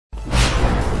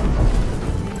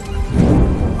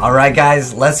Alright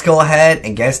guys, let's go ahead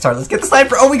and get started. Let's get the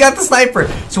sniper. Oh, we got the sniper.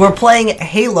 So we're playing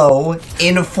Halo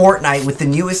in Fortnite with the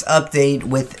newest update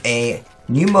with a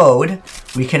new mode.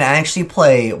 We can actually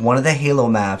play one of the Halo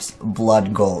maps,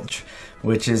 Blood Gulch,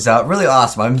 which is really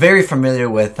awesome. I'm very familiar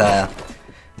with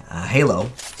Halo.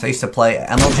 So I used to play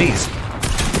MLGs.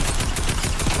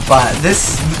 But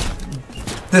this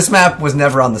map was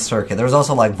never on the circuit. There was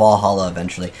also like Valhalla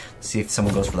eventually. Let's see if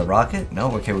someone goes for the rocket. No?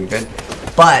 Okay, we're good.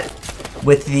 But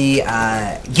with the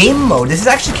game mode, this is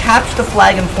actually capture the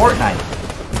flag in Fortnite.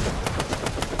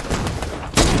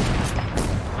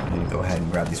 I'm gonna go ahead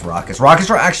and grab these rockets.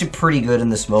 Rockets are actually pretty good in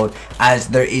this mode, as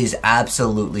there is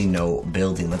absolutely no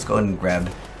building. Let's go ahead and grab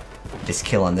this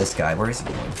kill on this guy. Where is he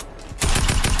going?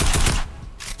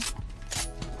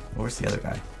 Where's the other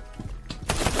guy?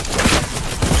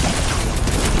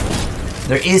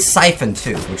 There is Siphon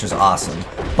too, which is awesome.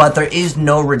 But there is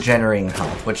no regenerating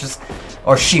health, which is...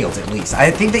 or shields, at least.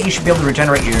 I think that you should be able to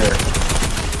regenerate your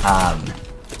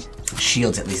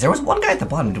shields, at least. There was one guy at the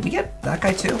bottom. Did we get that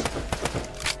guy too?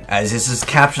 As this is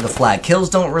capture the flag. Kills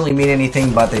don't really mean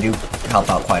anything, but they do help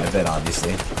out quite a bit,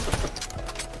 obviously.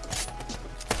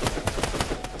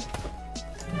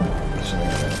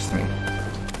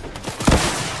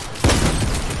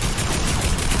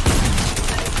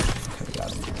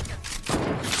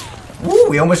 Woo,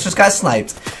 we almost just got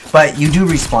sniped. But you do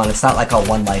respawn, it's not like a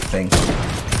one life thing.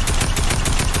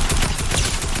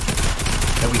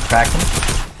 Okay, we cracked him.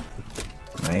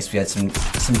 Nice, we had some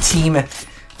team, I was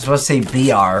supposed to say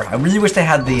BR. I really wish they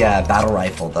had the battle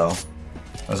rifle though.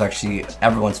 That was actually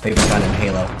everyone's favorite gun in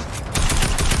Halo.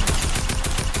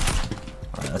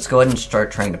 Alright, let's go ahead and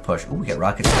start trying to push. Ooh, we get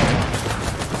rockets.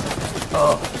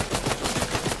 Oh,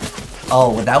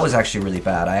 well, that was actually really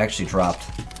bad. I actually dropped.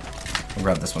 I'll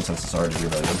grab this one since it's already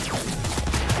reloaded.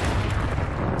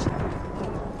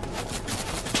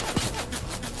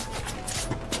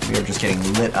 We are just getting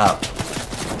lit up.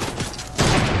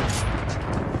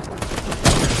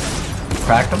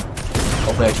 Cracked him.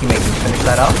 Hopefully our teammate can finish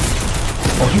that up.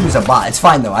 Oh, he was a bot. It's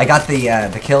fine though. I got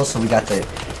the kill, so we got the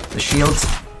shields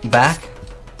back.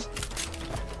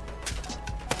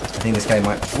 I think this guy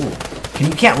might. Ooh,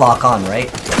 you can't lock on, right?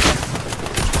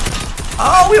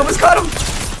 Oh, we almost got him.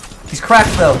 He's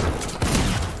cracked though.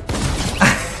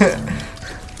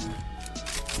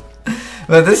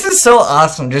 But this is so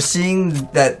awesome, just seeing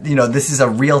that, you know, this is a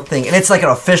real thing. And it's like an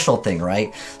official thing,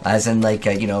 right? As in, like,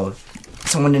 you know,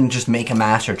 someone didn't just make a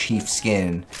Master Chief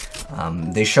skin.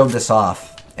 They showed this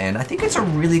off. And I think it's a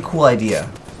really cool idea,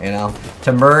 you know,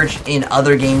 to merge in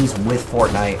other games with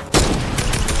Fortnite.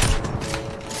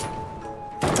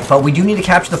 But we do need to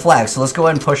capture the flag, so let's go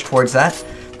ahead and push towards that.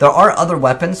 There are other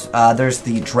weapons. There's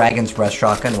the Dragon's Breath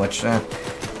shotgun, which,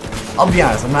 I'll be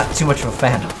honest, I'm not too much of a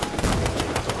fan of.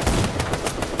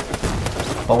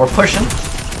 But we're pushing.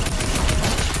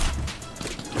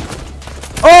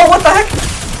 Oh, what the heck?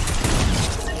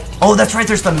 Oh, that's right,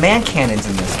 there's the man cannons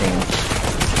in this game.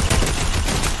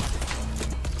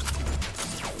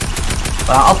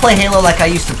 I'll play Halo like I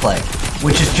used to play,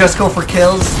 which is just go for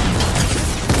kills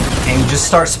and just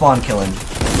start spawn killing.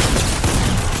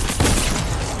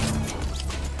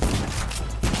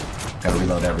 Gotta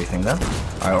reload everything though.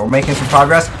 Alright, we're making some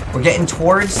progress. We're getting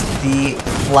towards the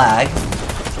flag.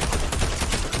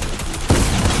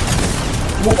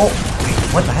 Whoa, oh, wait,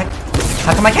 what the heck?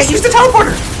 How come I can't use the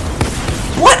teleporter?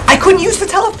 What? I couldn't use the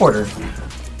teleporter.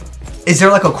 Is there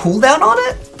like a cooldown on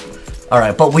it?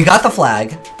 Alright, but we got the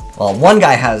flag. Well, one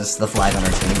guy has the flag on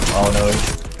our team. Oh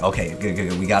no. Okay,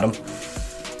 good, we got him.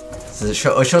 So it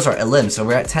shows our limbs, so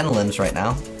we're at 10 limbs right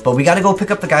now. But we gotta go pick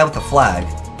up the guy with the flag.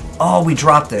 Oh, we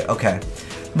dropped it. Okay.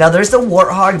 Now, there's the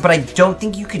Warthog, but I don't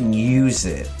think you can use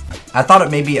it. I thought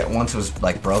it maybe once it was,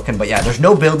 like, broken. But yeah, there's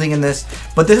no building in this.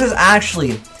 But this is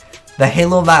actually the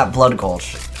Halo map Blood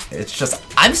Gulch. It's just...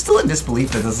 I'm still in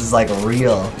disbelief that this is, like,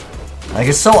 real. Like,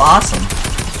 it's so awesome.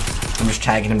 I'm just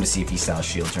tagging him to see if he sells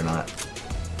shields or not.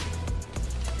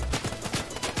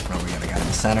 Oh, we got a guy in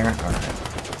the center. Alright.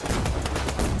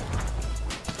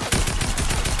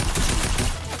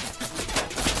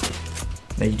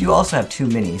 Now, you do also have 2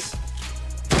 minis.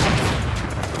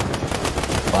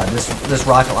 But this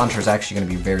rocket launcher is actually going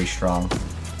to be very strong.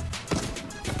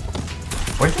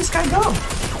 Where'd this guy go?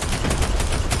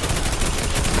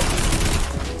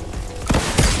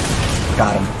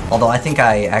 Got him. Although I think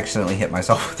I accidentally hit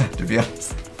myself with that, to be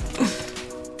honest.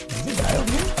 Is there a guy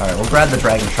over here? Alright, we'll grab the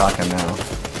dragon shotgun now.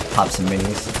 Pop some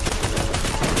minis.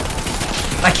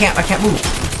 I can't move.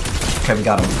 Okay, we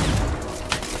got him.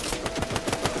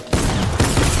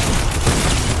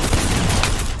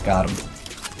 Got him.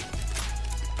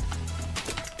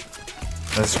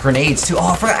 There's grenades too.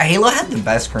 Oh, I forgot Halo had the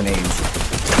best grenades.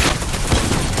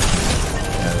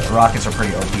 Yeah, the rockets are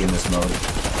pretty OP in this mode.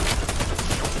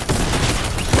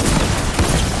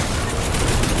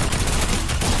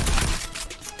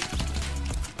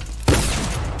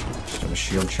 Just do a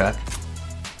shield check.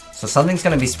 So something's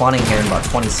gonna be spawning here in about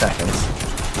 20 seconds.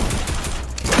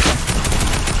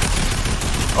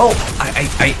 Oh,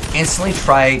 I instantly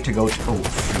try to go to... Oh,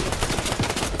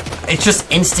 shoot. It's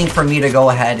just instinct for me to go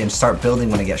ahead and start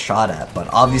building when I get shot at, but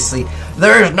obviously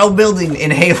there is no building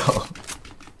in Halo.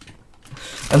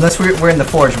 Unless we're in the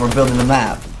Forge and we're building the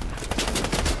map.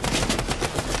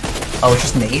 Oh, it's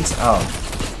just nades? Oh.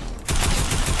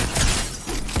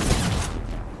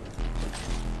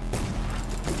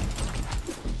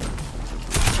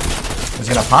 Is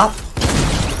it gonna pop?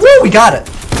 Woo! We got it!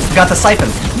 We got the siphon.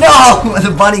 No!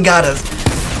 The bunny got us.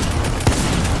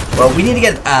 Well, we need to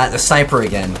get the sniper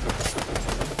again.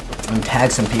 And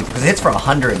tag some people. Because it hits for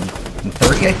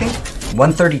 130, I think?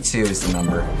 132 is the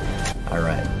number.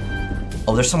 Alright.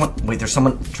 Oh, there's someone... Wait, there's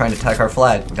someone trying to tag our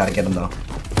flag. We gotta get him, though.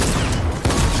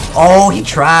 Oh, he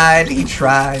tried. He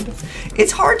tried.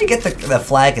 It's hard to get the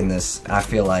flag in this, I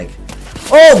feel like.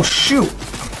 Oh, shoot!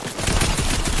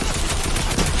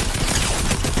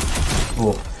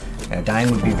 Ooh. Yeah,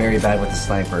 dying would be very bad with the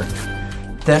sniper.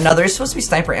 Then, now, there's supposed to be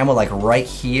sniper ammo, like, right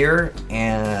here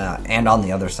and on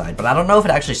the other side. But I don't know if it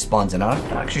actually spawns in. I'm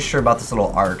not actually sure about this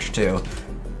little arch, too.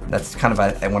 That's kind of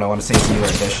what I want to say is a newer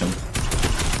addition.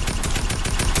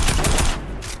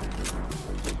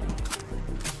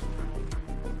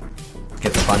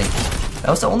 Get the bunny. That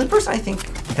was the only person I think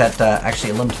that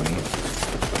actually limbed me.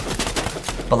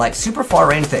 But, like, super far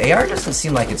range, the AR doesn't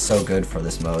seem like it's so good for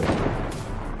this mode.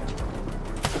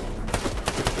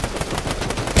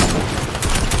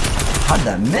 How'd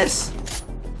that miss?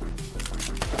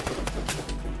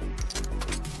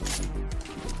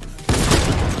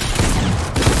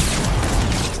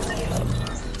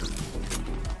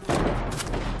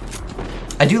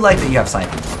 I do like that you have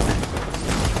siphon.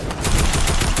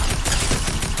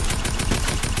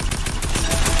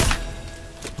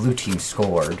 Blue team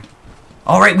scored.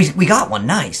 Alright, we got one.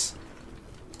 Nice.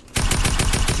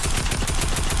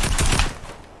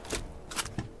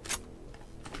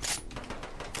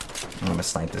 I'm gonna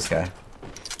snipe this guy.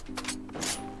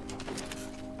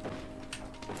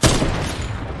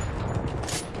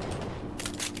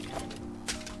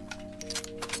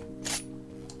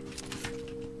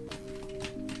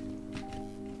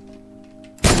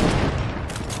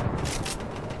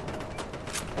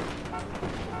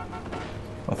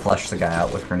 I'll flush the guy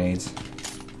out with grenades.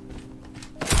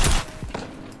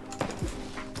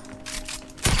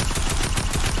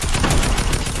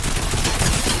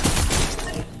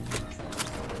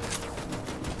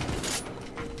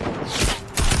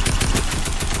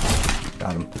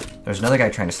 Got him. There's another guy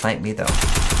trying to snipe me, though.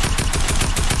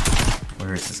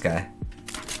 Where is this guy?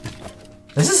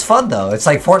 This is fun, though. It's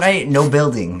like Fortnite, no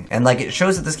building. And, like, it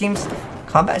shows that this game's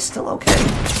combat is still okay.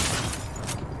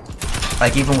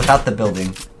 Like, even without the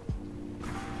building.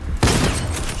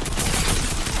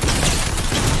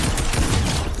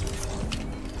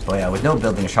 But yeah, with no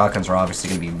building, shotguns are obviously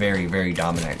going to be very, very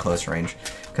dominant at close range.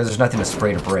 Because there's nothing to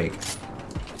spray to break.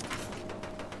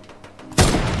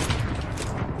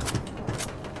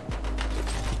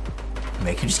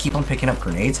 They could just keep on picking up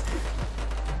grenades.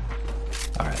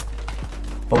 Alright.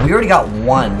 But we already got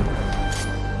one.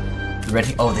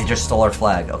 Ready? Oh, they just stole our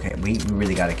flag. Okay, we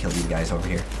really gotta kill these guys over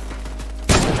here.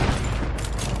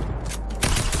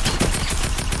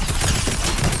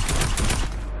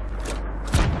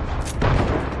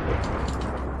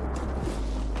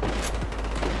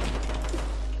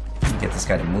 Get this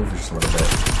guy to move just a little bit.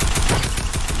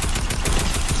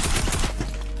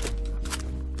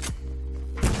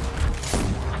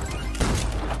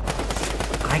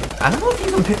 I don't know if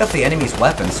you can pick up the enemy's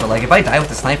weapons, so like if I die with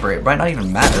the sniper, it might not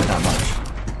even matter that much.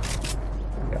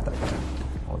 Got that guy.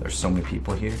 Oh, there's so many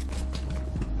people here.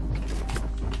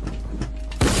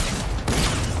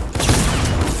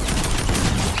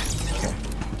 Okay.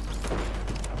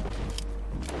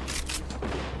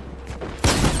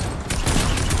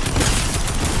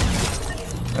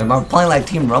 Am I playing like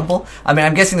Team Rumble? I mean,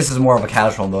 I'm guessing this is more of a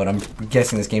casual mode. I'm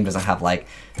guessing this game doesn't have like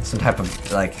some type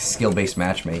of like skill-based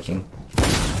matchmaking.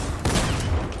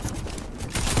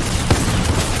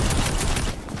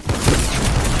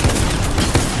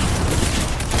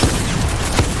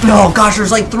 No, gosh,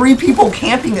 there's like 3 people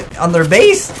camping on their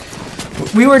base.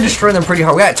 We were destroying them pretty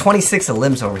hard. We got 26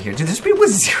 limbs over here. Dude, there's people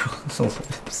with 0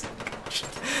 limbs.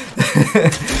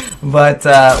 But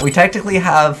we technically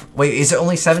have... Wait, is it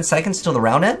only 7 seconds till the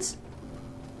round ends?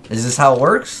 Is this how it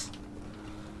works?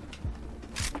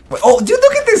 Wait, oh, dude,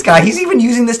 look at this guy. He's even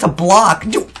using this to block.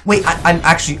 Dude, wait,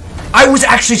 I was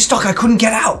actually stuck. I couldn't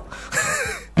get out.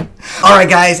 Alright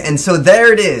guys, and so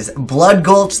there it is, Blood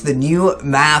Gulch, the new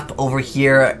map over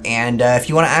here, and if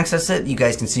you want to access it, you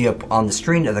guys can see up on the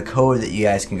screen the code that you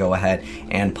guys can go ahead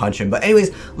and punch in. But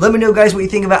anyways, let me know guys what you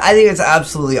think about it. I think it's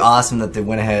absolutely awesome that they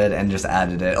went ahead and just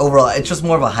added it. Overall, it's just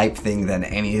more of a hype thing than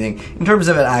anything in terms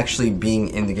of it actually being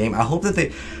in the game. I hope that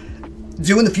they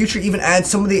do in the future even add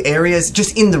some of the areas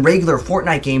just in the regular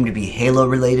Fortnite game to be Halo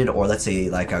related, or let's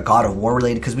say like a God of War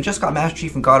related, because we just got Master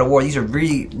Chief and God of War. These are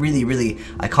really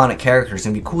iconic characters,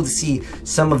 and it'd be cool to see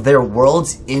some of their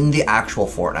worlds in the actual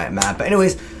Fortnite map. But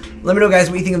anyways, let me know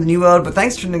guys what you think of the new world. But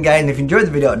thanks for tuning in guys, and if you enjoyed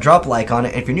the video, drop a like on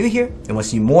it, and if you're new here and want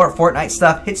to see more Fortnite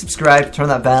stuff, hit subscribe, turn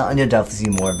that bell, and you'll definitely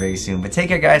see more very soon. But take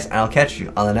care guys, and I'll catch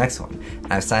you on the next one.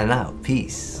 I'm signing out.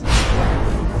 Peace.